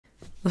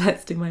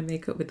Let's do my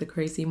makeup with the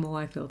crazy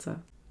Moai filter.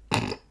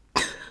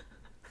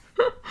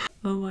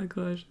 Oh my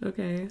gosh,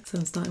 okay. So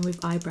I'm starting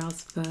with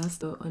eyebrows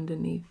first, or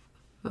underneath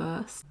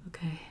first.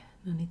 Okay,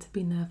 no need to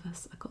be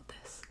nervous, I got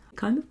this. It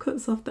kind of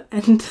cuts off the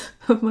end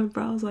of my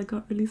brows, I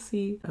can't really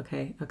see.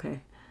 Okay,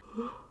 okay.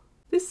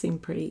 This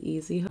seemed pretty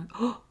easy.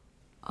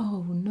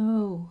 Oh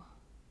no.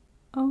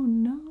 Oh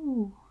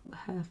no.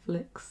 Hair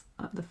flicks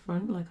at the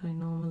front like I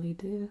normally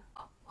do.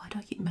 Oh, why do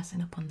I keep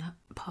messing up on that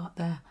part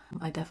there?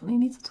 I definitely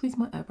need to tweeze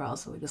my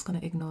eyebrows, so we're just gonna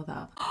ignore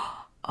that.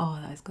 Oh,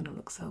 that is gonna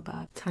look so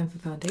bad. Time for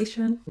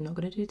foundation. I'm not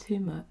gonna do too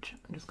much.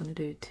 I'm just gonna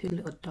do 2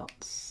 little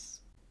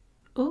dots.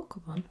 Oh,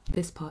 come on.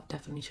 This part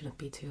definitely shouldn't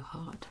be too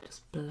hard.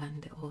 Just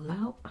blend it all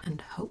out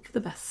and hope for the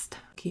best.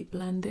 Keep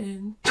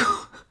blending.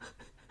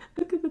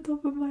 Look at the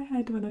top of my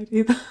head when I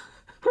do that.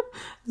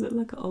 Is it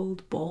like an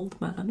old bald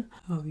man?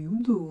 How you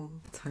do?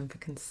 Time for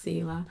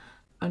concealer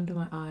under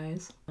my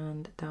eyes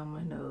and down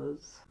my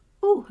nose.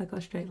 Oh, I got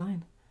a straight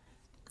line.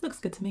 Looks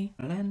good to me.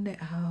 Blend it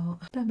out.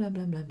 Blah, blah,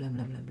 blah, blah, blah,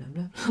 blah, blah, blah,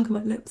 blah. Look at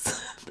my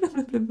lips. Blah,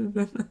 blah, blah, blah,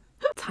 blah, blah.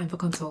 Time for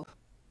contour.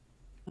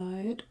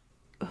 Side.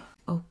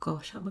 Oh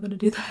gosh, how am I going to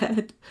do the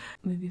head?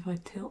 Maybe if I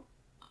tilt.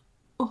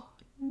 Oh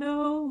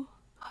no.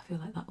 I feel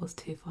like that was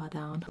too far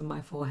down. My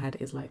forehead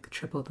is like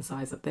triple the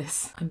size of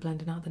this. I'm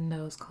blending out the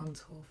nose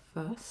contour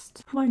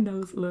first. My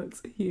nose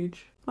looks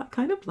huge. I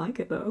kind of like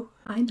it though.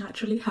 I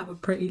naturally have a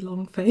pretty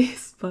long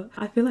face, but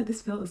I feel like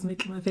this filter is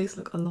making my face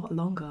look a lot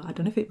longer. I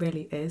don't know if it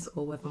really is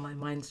or whether my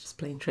mind's just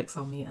playing tricks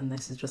on me and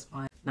this is just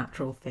my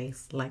natural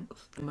face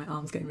length. And my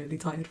arm's getting really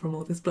tired from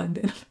all this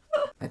blending.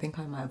 I think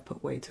I might have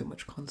put way too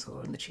much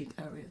contour in the cheek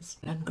areas.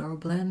 Blend, girl,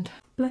 blend.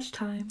 Blush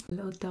time. A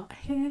little dot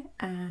here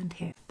and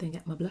here. Then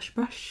get my blush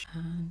brush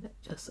and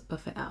just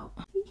buff it out.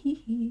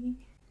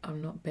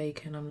 I'm not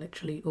baking, I'm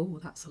literally,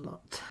 oh, that's a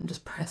lot. I'm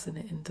just pressing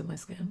it into my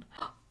skin.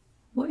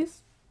 What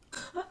is...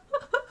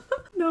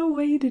 No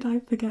way did I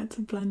forget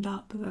to blend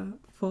out the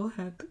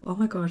forehead. Oh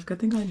my gosh, good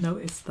thing I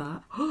noticed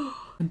that. I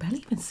barely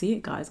even see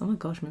it, guys. Oh my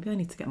gosh, maybe I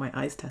need to get my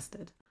eyes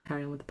tested.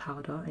 Carry on with the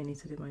powder. I need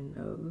to do my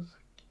nose.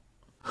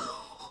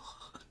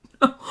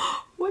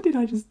 What did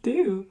I just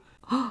do?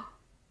 Oh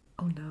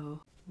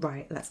no.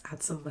 Right, let's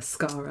add some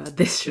mascara.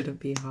 This shouldn't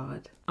be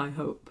hard, I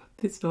hope.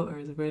 This filter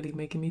is really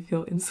making me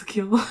feel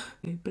insecure.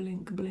 Okay,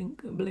 blink,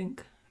 blink,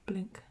 blink,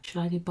 blink.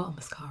 Should I do bottom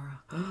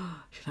mascara?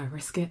 Should I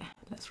risk it?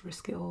 Let's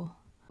risk it all.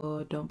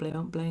 Oh, don't blink,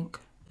 don't blink.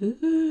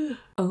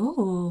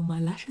 Oh, my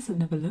lashes have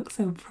never looked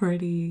so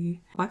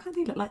pretty. Why can't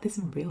they look like this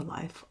in real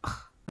life?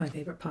 My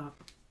favourite part.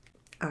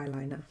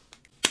 Eyeliner.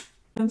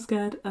 I'm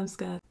scared, I'm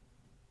scared.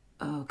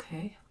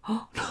 Okay.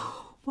 Oh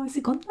no, why has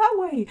it gone that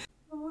way?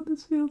 Oh,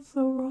 this feels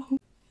so wrong.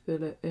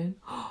 Fill it in.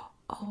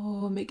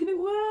 Oh, making it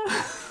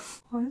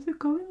worse. Why is it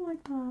going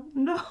like that?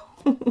 No.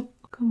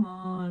 Come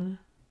on.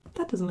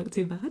 That doesn't look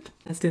too bad.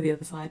 Let's do the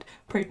other side.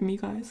 Pray for me,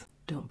 guys.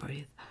 Don't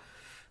breathe.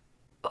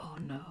 Oh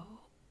no.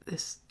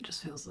 This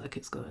just feels like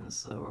it's going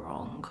so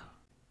wrong.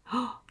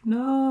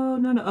 No,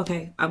 no, no.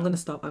 Okay, I'm gonna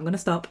stop. I'm gonna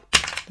stop.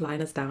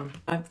 Liners down.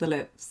 Time for the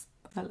lips.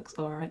 That looks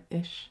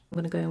alright-ish. I'm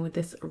gonna go in with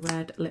this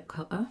red lip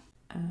colour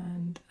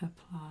and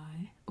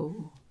apply.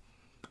 Oh.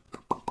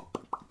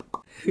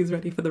 Who's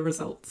ready for the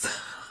results?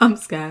 I'm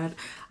scared.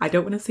 I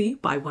don't want to see,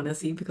 but I want to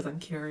see because I'm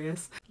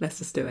curious. Let's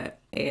just do it.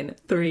 In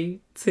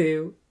 3,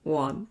 2,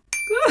 1.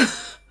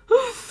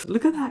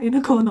 Look at that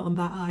inner corner on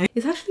that eye.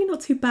 It's actually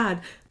not too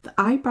bad. The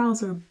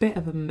eyebrows are a bit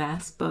of a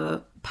mess,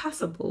 but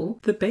passable.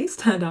 The base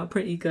turned out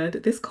pretty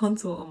good. This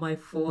contour on my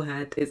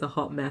forehead is a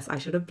hot mess. I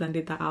should have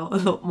blended that out a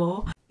lot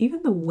more.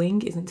 Even the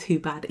wing isn't too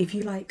bad if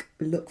you like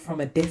look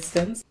from a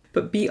distance.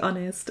 But be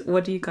honest,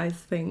 what do you guys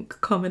think?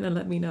 Comment and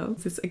let me know.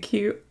 Is this a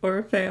cute or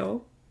a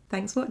fail?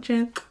 Thanks for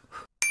watching.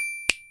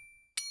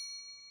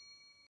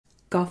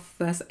 Goth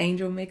vs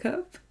Angel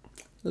makeup.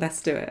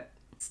 Let's do it.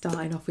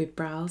 Starting off with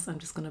brows, I'm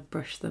just gonna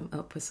brush them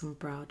up with some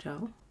brow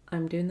gel.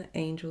 I'm doing the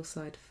angel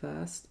side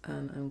first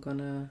and I'm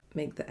gonna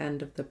make the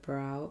end of the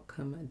brow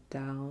come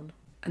down.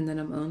 And then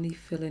I'm only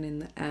filling in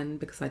the end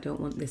because I don't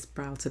want this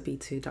brow to be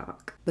too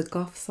dark. The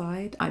goth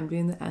side, I'm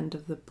doing the end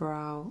of the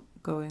brow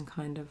going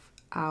kind of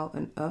out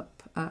and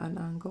up at an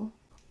angle.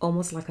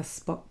 Almost like a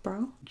spot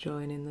brow.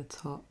 Joining the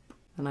top.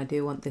 And I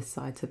do want this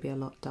side to be a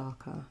lot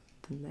darker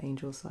than the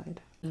angel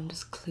side. I'm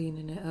just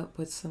cleaning it up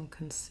with some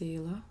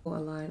concealer.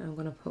 Waterline, I'm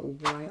going to put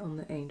white on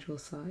the angel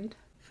side.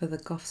 For the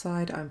goth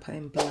side, I'm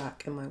putting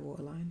black in my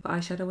waterline. For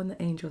eyeshadow on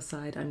the angel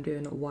side, I'm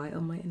doing white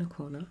on my inner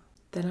corner.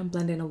 Then I'm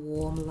blending a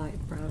warm light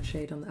brown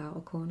shade on the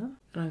outer corner.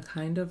 And I'm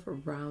kind of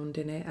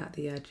rounding it at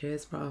the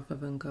edges rather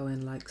than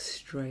going like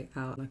straight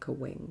out like a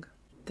wing.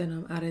 Then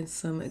I'm adding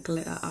some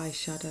glitter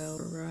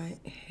eyeshadow right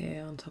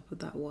here on top of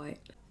that white.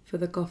 For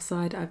the goth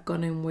side, I've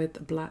gone in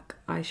with black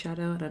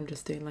eyeshadow and I'm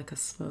just doing like a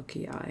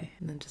smoky eye.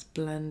 And then just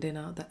blending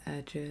out the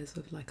edges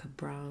with like a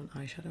brown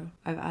eyeshadow.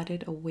 I've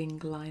added a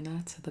wing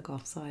liner to the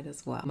goth side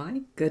as well.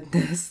 My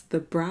goodness, the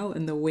brow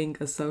and the wing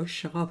are so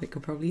sharp it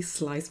could probably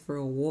slice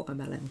through a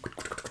watermelon.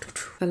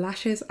 For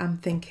lashes, I'm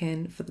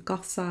thinking for the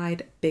goth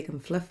side, big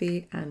and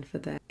fluffy, and for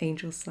the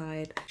angel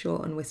side,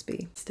 short and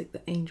wispy. Stick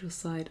the angel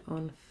side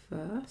on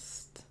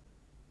first.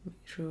 Make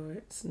sure sure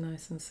it's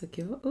nice and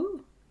secure.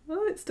 Oh,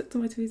 it stuck to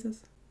my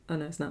tweezers. Oh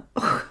no, it's not.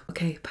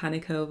 Okay,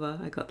 panic over.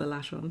 I got the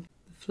lash on.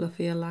 The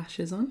fluffier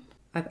lashes on.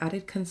 I've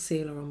added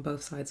concealer on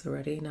both sides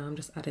already. Now I'm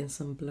just adding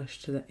some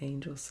blush to the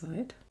angel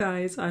side.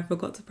 Guys, I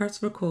forgot to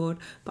press record,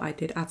 but I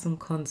did add some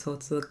contour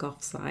to the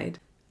goth side.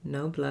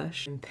 No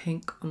blush. And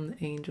pink on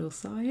the angel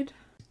side.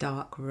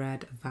 Dark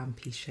red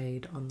vampy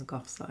shade on the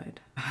goth side.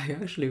 I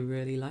actually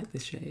really like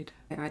this shade.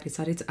 I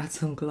decided to add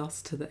some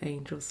gloss to the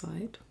angel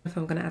side. If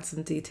I'm going to add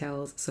some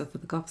details, so for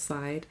the goth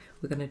side,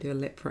 we're going to do a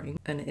lip ring.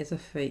 And it is a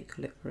fake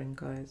lip ring,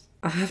 guys.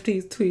 I have to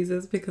use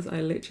tweezers because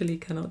I literally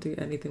cannot do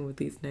anything with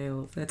these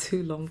nails. They're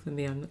too long for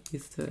me, I'm not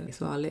used to it.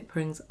 So our lip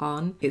ring's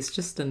on. It's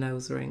just a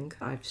nose ring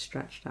I've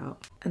stretched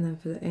out. And then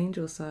for the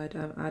angel side,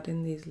 I'm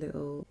adding these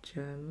little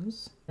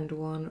gems. And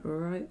one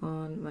right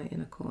on my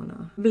inner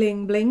corner.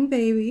 Bling bling,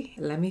 baby.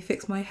 Let me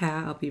fix my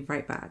hair. I'll be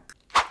right back.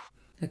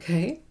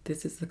 Okay,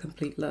 this is the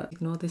complete look.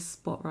 Ignore this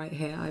spot right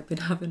here. I've been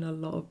having a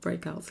lot of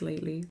breakouts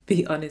lately.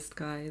 Be honest,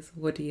 guys.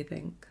 What do you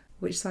think?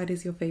 Which side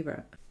is your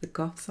favourite? The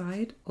goth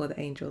side or the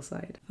angel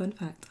side? Fun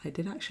fact, I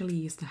did actually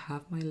used to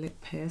have my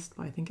lip pierced,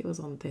 but I think it was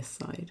on this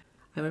side.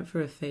 I went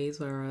through a phase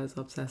where I was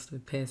obsessed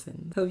with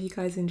piercing. Hope you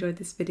guys enjoyed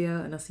this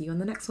video and I'll see you on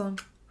the next one.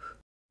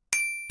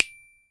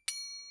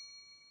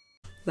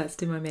 Let's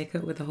do my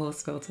makeup with a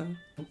horse filter.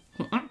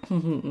 Oh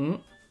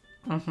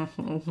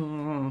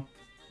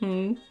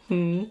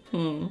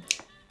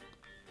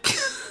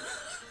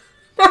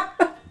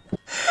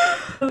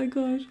my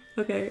gosh.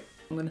 Okay,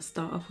 I'm gonna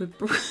start off with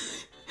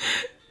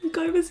you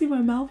can't even see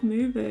my mouth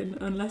moving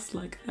unless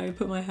like I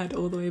put my head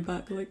all the way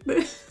back like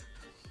this.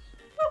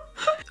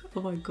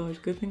 Oh my gosh,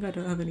 good thing I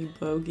don't have any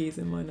bogies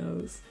in my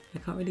nose. I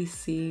can't really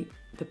see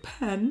the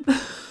pen.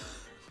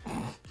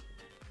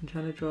 I'm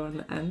trying to draw on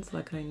the ends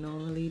like I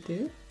normally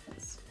do.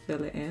 Let's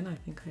fill it in. I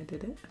think I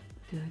did it.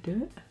 Did I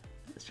do it?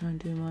 Let's try and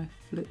do my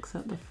flicks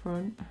at the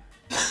front.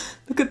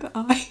 Look at the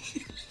eye.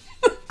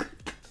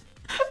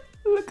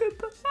 Look at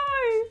the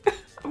eye.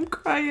 I'm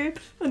crying.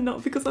 And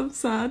not because I'm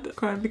sad. I'm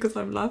crying because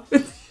I'm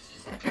laughing.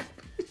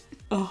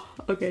 Oh,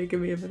 okay, give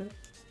me a minute.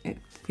 It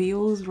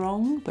feels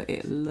wrong, but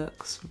it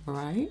looks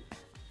right.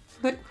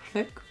 Flick,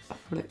 flick,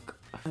 flick.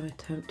 I'm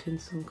attempting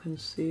some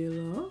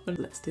concealer.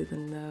 Let's do the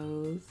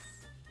nose.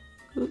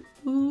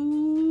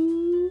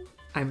 Ooh.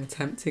 I'm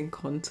attempting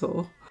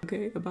contour.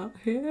 Okay, about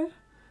here.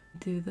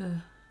 Do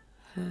the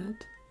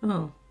head.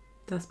 Oh,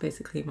 that's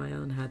basically my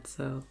own head,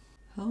 so.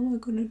 How am I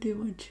gonna do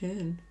my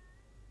chin?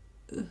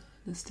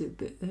 Let's do a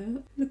bit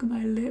there. Look at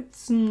my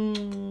lips.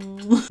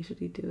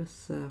 Usually do a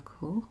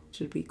circle.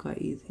 Should be quite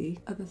easy.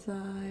 Other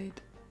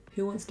side.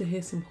 Who wants to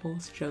hear some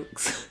horse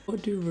jokes?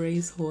 What do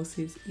race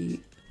horses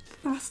eat?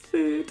 Fast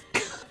food.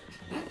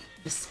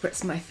 Just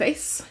spritz my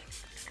face.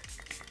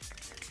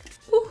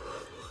 Ooh.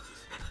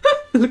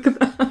 Look at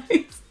the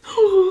eyes.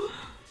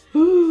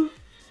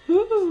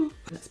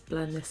 Let's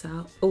blend this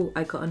out. Oh,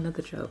 I got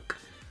another joke.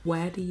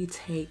 Where do you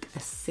take a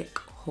sick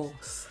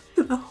horse?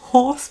 To the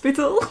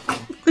hospital.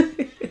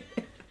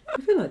 I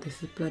feel like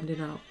this is blending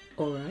out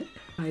alright.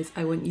 Guys,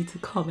 I want you to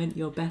comment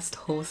your best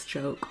horse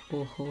joke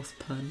or horse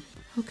pun.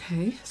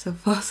 Okay, so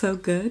far so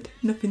good.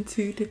 Nothing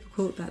too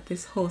difficult that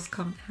this horse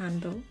can't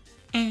handle.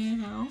 Ow.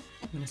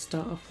 I'm going to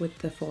start off with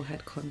the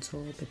forehead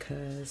contour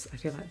because I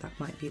feel like that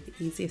might be the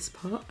easiest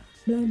part.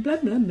 Blend,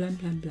 blend, blend, blend,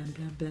 blend, blend,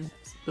 blend, blend.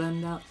 Let's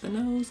blend out the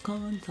nose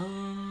contour.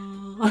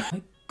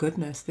 My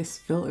goodness, this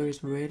filter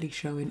is really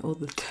showing all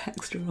the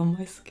texture on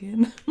my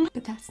skin.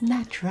 But that's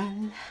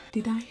natural.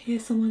 Did I hear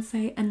someone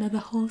say another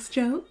horse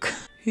joke?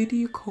 Who do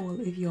you call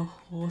if your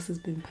horse has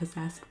been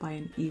possessed by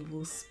an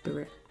evil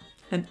spirit?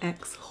 An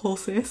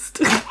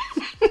ex-horsist?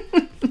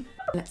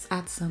 Let's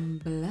add some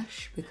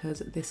blush because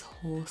this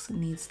horse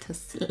needs to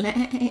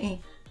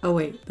slay. Oh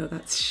wait, no,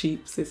 that's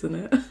sheep's, isn't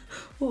it?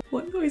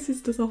 What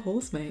noises does a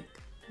horse make?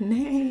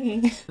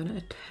 Nay. I'm gonna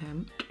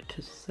attempt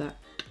to set.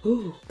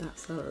 Oh,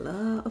 that's a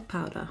lot of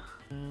powder.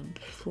 And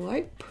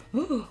swipe.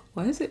 Oh,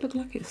 why does it look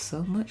like it's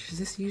so much? Is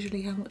this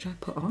usually how much I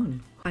put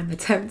on? I'm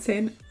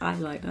attempting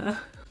eyeliner.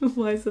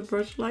 Why is the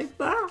brush like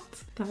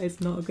that? That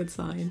is not a good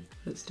sign.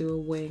 Let's do a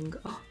wing.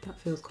 Oh, that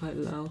feels quite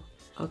low.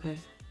 Okay.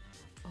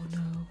 Oh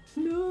no.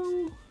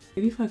 No!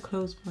 Maybe if I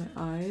close my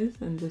eyes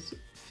and just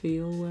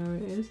feel where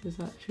it is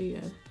that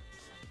cheating?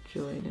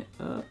 Join it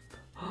up.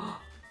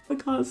 I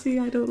can't see,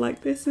 I don't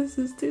like this. This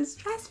is too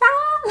stressful.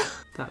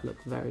 That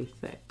looked very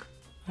thick.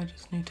 I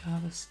just need to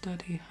have a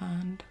steady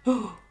hand.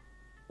 Oh,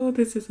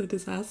 this is a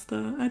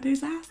disaster. A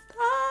disaster!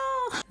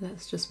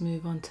 Let's just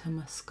move on to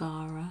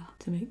mascara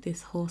to make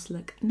this horse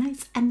look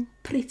nice and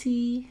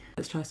pretty.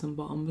 Let's try some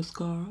bottom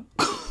mascara.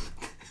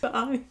 The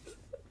eyes.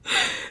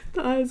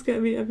 The eyes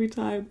get me every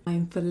time.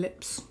 Time for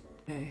lips.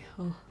 Okay.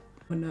 Oh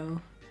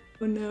no.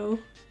 Oh no.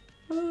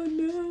 Oh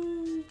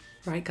no.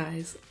 Right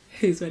guys,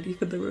 who's ready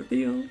for the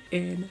reveal?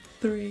 In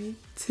 3,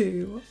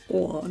 2,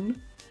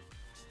 1.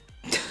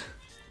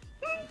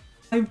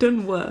 I've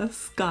done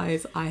worse,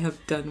 guys. I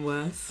have done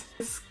worse.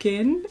 The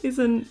skin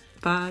isn't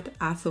bad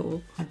at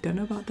all. I don't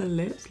know about the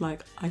lips,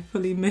 like I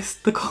fully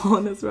missed the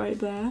corners right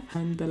there,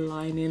 and the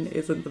lining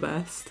isn't the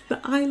best. The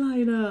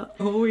eyeliner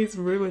always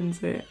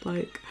ruins it.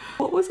 Like,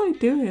 what was I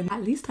doing?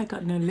 At least I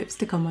got no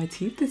lipstick on my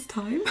teeth this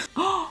time.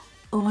 Oh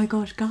my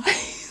gosh,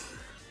 guys.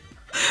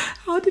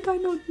 How did I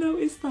not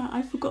notice that?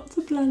 I forgot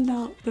to blend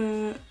out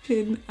the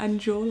chin and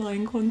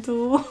jawline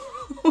contour.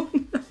 Oh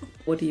no.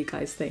 What do you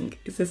guys think?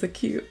 Is this a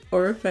cute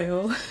or a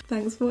fail?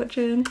 Thanks for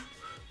watching.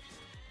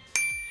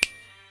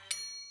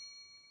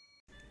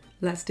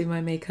 Let's do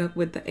my makeup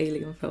with the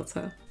alien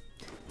filter.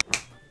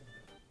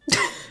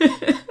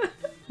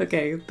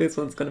 Okay, this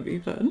one's gonna be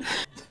fun.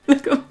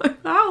 Look at my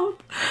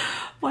mouth.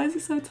 Why is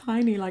it so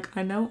tiny? Like,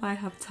 I know I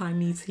have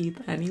tiny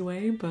teeth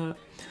anyway, but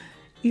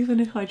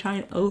even if I try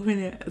and open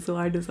it as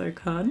wide as I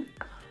can,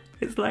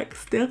 it's like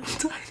still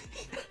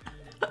tiny.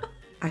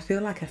 I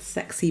feel like a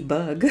sexy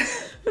bug.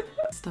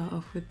 Start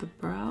off with the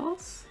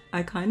brows.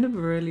 I kind of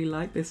really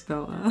like this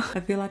filter.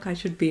 I feel like I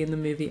should be in the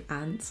movie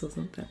Ants or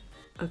something.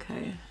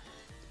 Okay.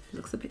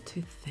 Looks a bit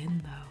too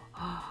thin though.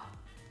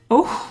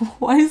 Oh,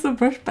 why is the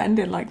brush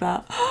bending like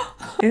that?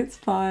 It's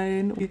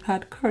fine. We've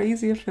had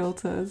crazier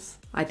filters.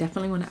 I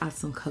definitely want to add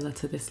some colour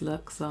to this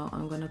look, so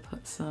I'm going to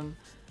put some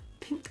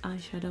pink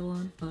eyeshadow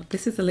on.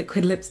 This is a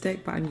liquid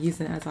lipstick, but I'm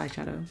using it as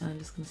eyeshadow. I'm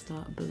just going to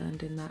start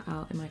blending that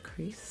out in my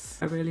crease.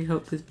 I really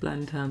hope this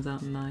blend turns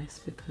out nice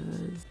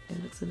because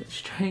it looks a bit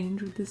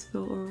strange with this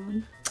filter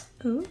on.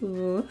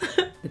 Ooh.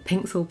 The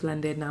pink's all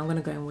blended. Now I'm going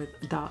to go in with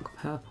dark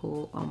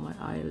purple on my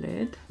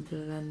eyelid.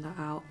 Blend that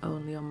out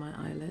only on my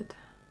eyelid.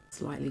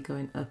 Slightly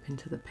going up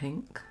into the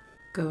pink.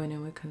 Going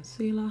in with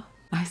concealer.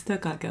 I still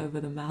can't get over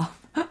the mouth.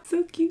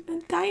 So cute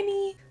and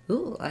tiny.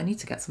 Ooh, I need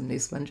to get some new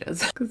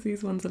sponges because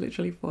these ones are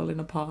literally falling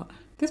apart.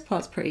 This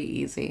part's pretty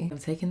easy. I'm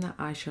taking that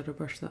eyeshadow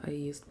brush that I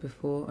used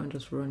before and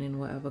just running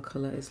whatever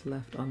colour is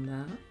left on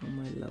there on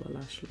my lower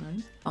lash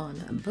line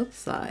on both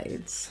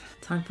sides.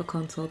 Time for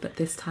contour, but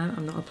this time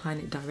I'm not applying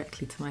it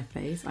directly to my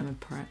face. I'm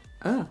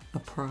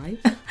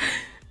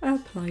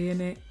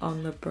applying it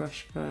on the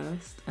brush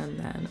first and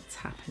then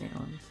tapping it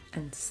on.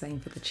 And same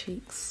for the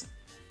cheeks.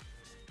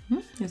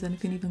 Is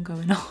anything even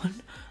going on?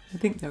 I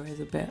think there is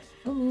a bit.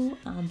 Oh,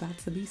 I'm about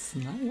to be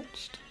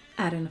smudged.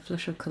 Adding a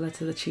flush of colour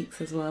to the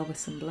cheeks as well with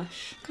some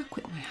blush. Look how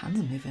quick my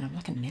hands are moving, I'm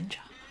like a ninja.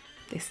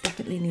 This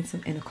definitely needs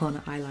some inner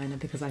corner eyeliner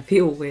because I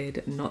feel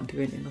weird not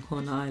doing inner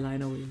corner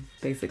eyeliner with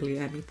basically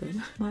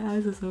anything. My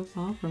eyes are so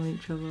far from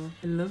each other.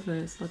 I love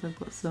it, it's like I've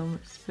got so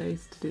much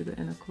space to do the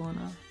inner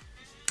corner.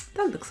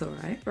 That looks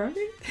alright, right?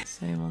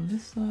 Same on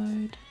this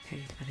side.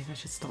 Okay, I think I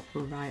should stop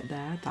right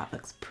there. That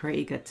looks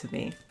pretty good to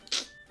me.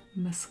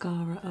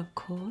 Mascara, of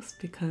course,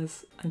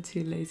 because I'm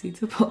too lazy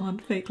to put on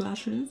fake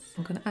lashes.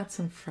 I'm gonna add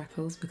some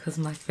freckles because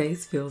my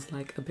face feels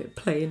like a bit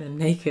plain and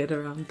naked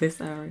around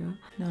this area.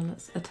 Now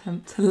let's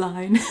attempt to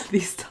line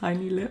these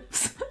tiny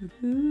lips.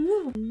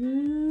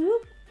 And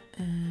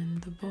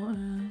the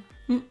bottom.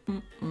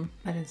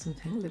 Adding some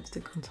pink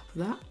lipstick on top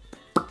of that.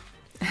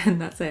 And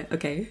that's it.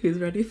 Okay, who's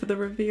ready for the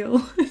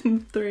reveal?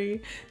 In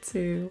 3,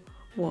 2,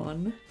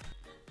 1.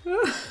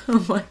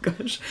 Oh my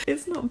gosh,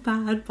 it's not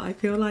bad, but I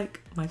feel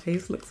like my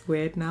face looks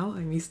weird now.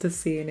 I'm used to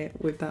seeing it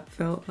with that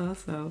filter,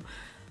 so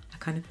I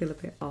kind of feel a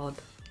bit odd.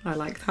 I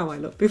liked how I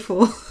looked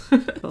before.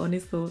 But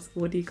honest thoughts,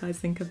 what do you guys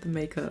think of the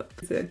makeup?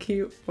 Is it a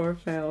cute or a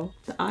fail?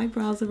 The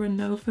eyebrows are a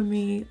no for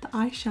me. The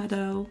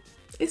eyeshadow,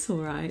 it's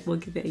alright, we'll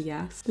give it a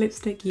yes.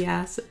 Lipstick,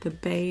 yes. The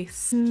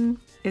base,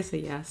 it's a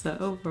yes. So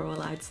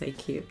overall, I'd say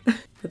cute.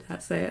 But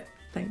that's it.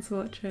 Thanks for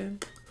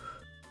watching.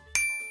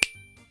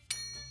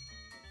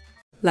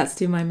 Let's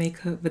do my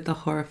makeup with the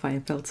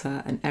horrifying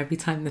filter, and every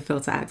time the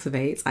filter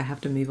activates, I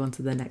have to move on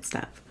to the next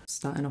step.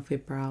 Starting off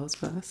with brows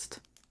first.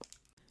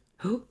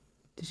 Oh,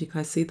 did you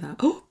guys see that?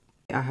 Oh,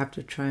 I have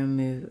to try and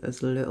move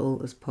as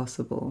little as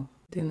possible.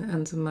 Doing the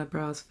ends of my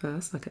brows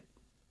first, How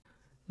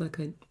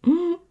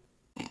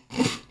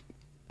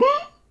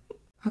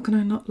can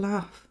I not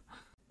laugh?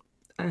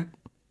 I'm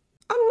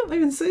not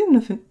even saying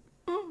nothing.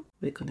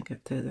 We're gonna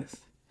get through this.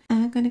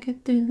 I'm gonna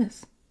get through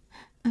this.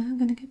 I'm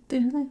gonna get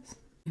through this.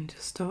 And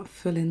just start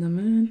filling them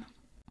in.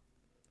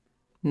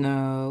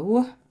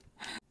 No.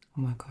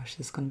 Oh my gosh,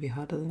 this is going to be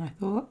harder than I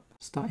thought. I'm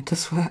starting to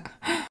sweat.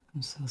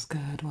 I'm so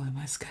scared. Why am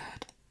I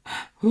scared?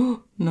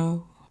 Oh,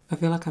 no. I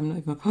feel like I'm not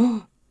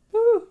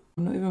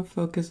even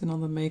focusing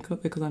on the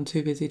makeup because I'm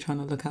too busy trying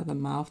to look at the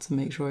mouth to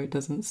make sure it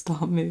doesn't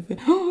start moving.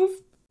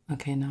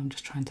 Okay, now I'm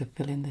just trying to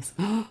fill in this.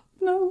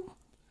 No.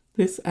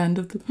 This end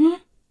of the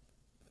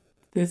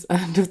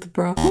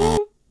brow.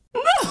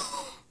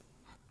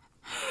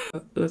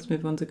 Let's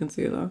move on to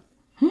concealer.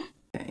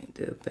 Okay,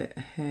 do a bit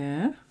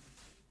here.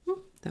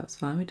 That was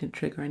fine, we didn't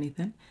trigger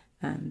anything.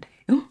 And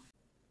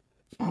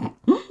I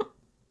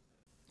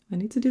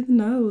need to do the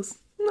nose.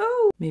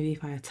 No! Maybe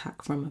if I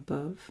attack from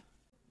above.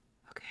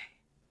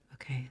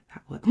 Okay,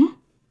 that worked.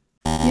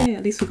 Yay,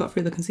 at least we got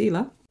through the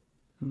concealer.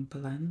 And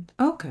blend.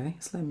 Okay,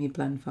 it's letting me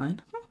blend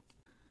fine.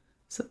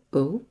 So,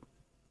 oh.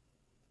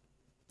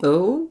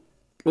 Come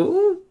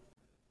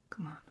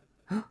on.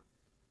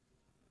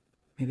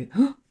 Maybe,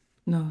 no,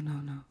 no,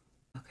 no.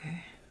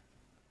 Okay.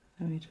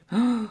 Let me just,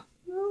 no.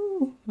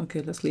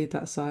 Okay, let's leave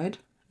that side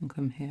and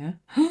come here.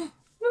 No.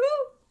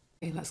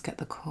 Okay, let's get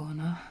the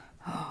corner.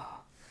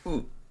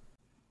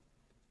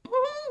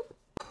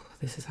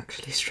 This is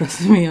actually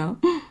stressing me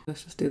out.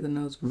 Let's just do the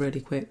nose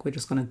really quick. We're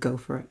just gonna go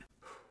for it.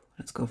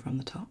 Let's go from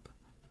the top.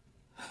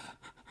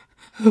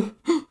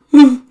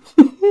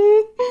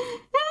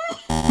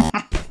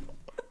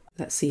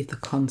 Let's see if the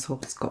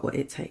contour's got what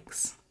it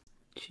takes.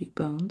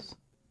 Cheekbones.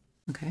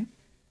 Okay.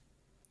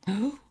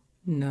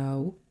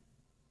 No.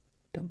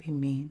 Don't be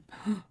mean.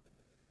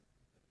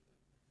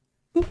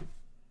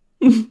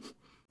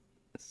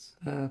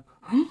 So.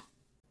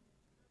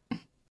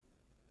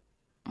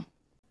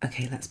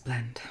 Okay, let's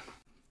blend.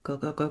 Go,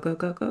 go, go, go,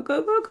 go, go,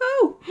 go, go,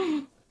 go.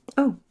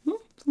 Oh,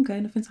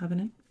 okay, nothing's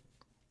happening.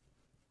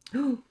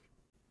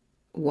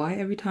 Why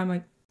every time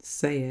I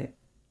say it,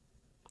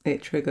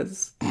 it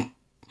triggers?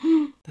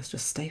 Let's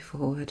just stay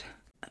forward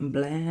and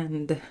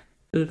blend.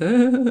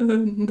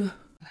 Blend. Blend,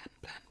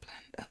 blend,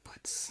 blend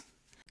upwards.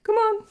 Come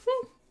on.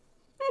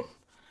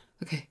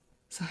 Okay,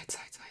 side,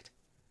 side, side.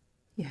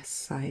 Yes,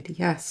 side,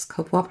 yes.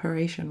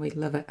 Cooperation, we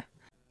love it.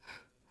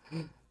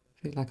 I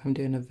feel like I'm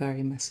doing a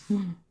very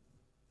messy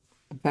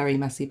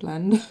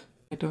blend.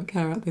 I don't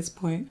care at this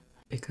point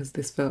because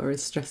this filter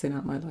is stressing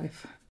out my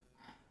life.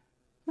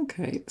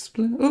 Okay,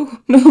 split. Oh,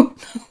 no.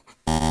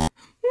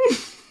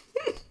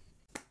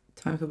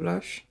 Time for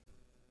blush.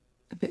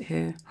 A bit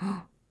here.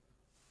 A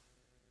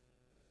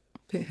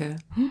bit here.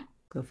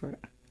 Go for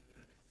it.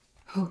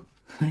 Oh,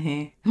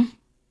 here.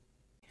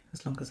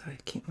 As long as I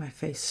keep my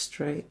face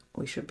straight,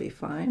 we should be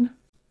fine.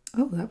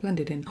 Oh, that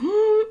blended in.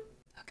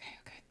 Okay,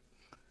 okay.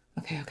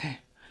 Okay, okay.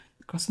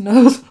 Across the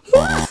nose.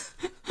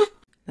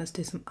 Let's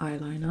do some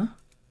eyeliner.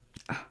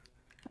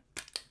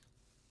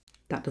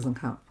 That doesn't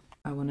count.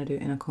 I want to do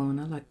inner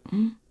corner, like,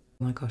 oh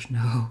my gosh,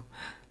 no.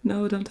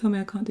 No, don't tell me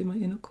I can't do my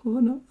inner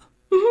corner.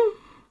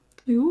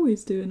 I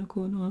always do inner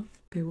corner.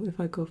 Okay, what if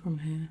I go from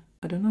here?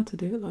 I don't know how to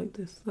do it like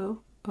this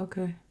though.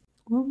 Okay.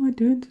 What am I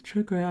doing to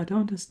trigger it? I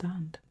don't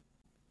understand.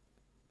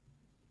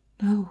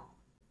 No.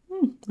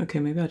 Okay,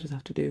 maybe I just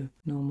have to do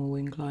normal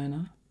wing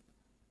liner.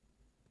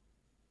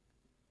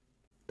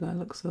 That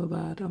looks so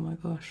bad. Oh my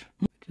gosh.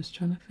 Just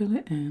trying to fill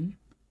it in.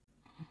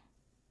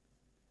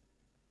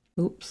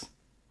 Oops.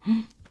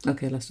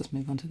 Okay, let's just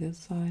move on to this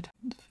side.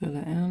 Fill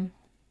it in.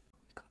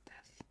 Got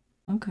this.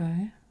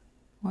 Okay.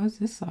 Why is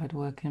this side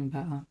working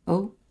better?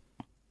 Oh,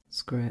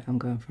 screw it. I'm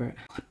going for it.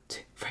 1,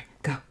 2, 3,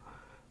 go.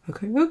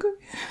 Okay, okay.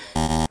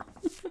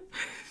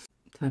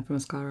 Time for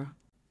mascara.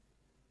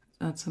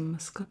 Add some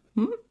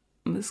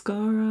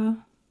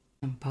mascara.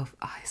 And both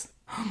eyes.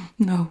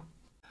 No.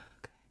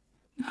 Okay.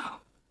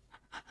 No.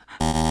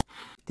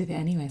 Did it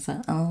anyway,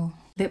 so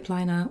lip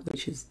liner,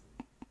 which is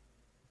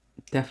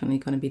definitely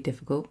going to be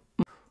difficult.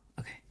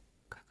 Okay,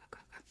 go, go, go,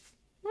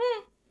 go.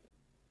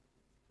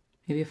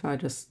 Maybe if I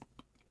just,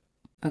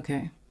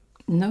 okay.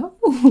 No,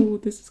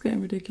 this is getting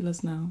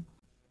ridiculous now.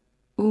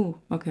 Oh,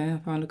 okay, I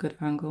found a good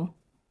angle.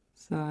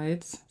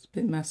 Sides, it's a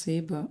bit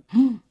messy, but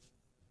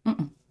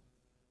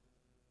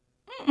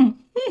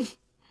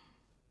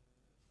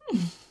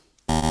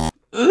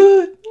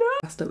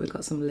Last up, we've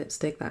got some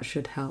lipstick that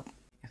should help.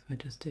 If I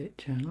just do it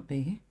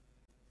gently.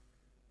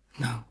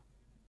 No.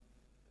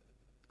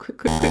 Quick,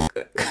 quick, quick,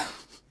 quick.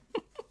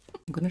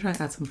 I'm going to try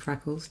and add some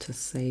freckles to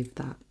save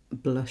that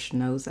blush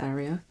nose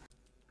area.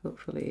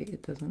 Hopefully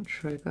it doesn't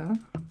trigger.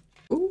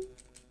 Ooh.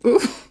 Ooh.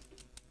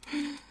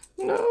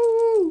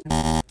 No.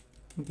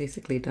 I'm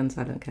basically done,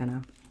 so I don't care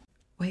now.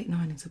 Wait, no,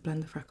 I need to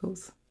blend the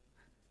freckles.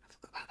 I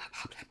forgot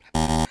about that.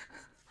 Blend.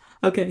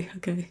 Okay,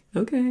 okay,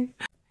 okay.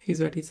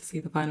 Who's ready to see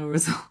the final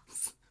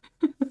results?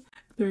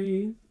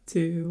 3,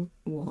 2,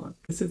 1.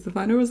 This is the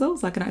final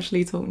results. I can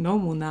actually talk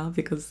normal now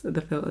because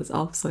the filter's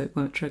off, so it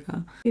won't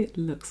trigger. It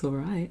looks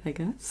alright, I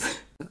guess.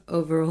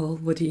 Overall,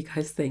 what do you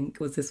guys think?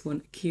 Was this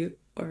one cute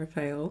or a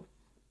fail?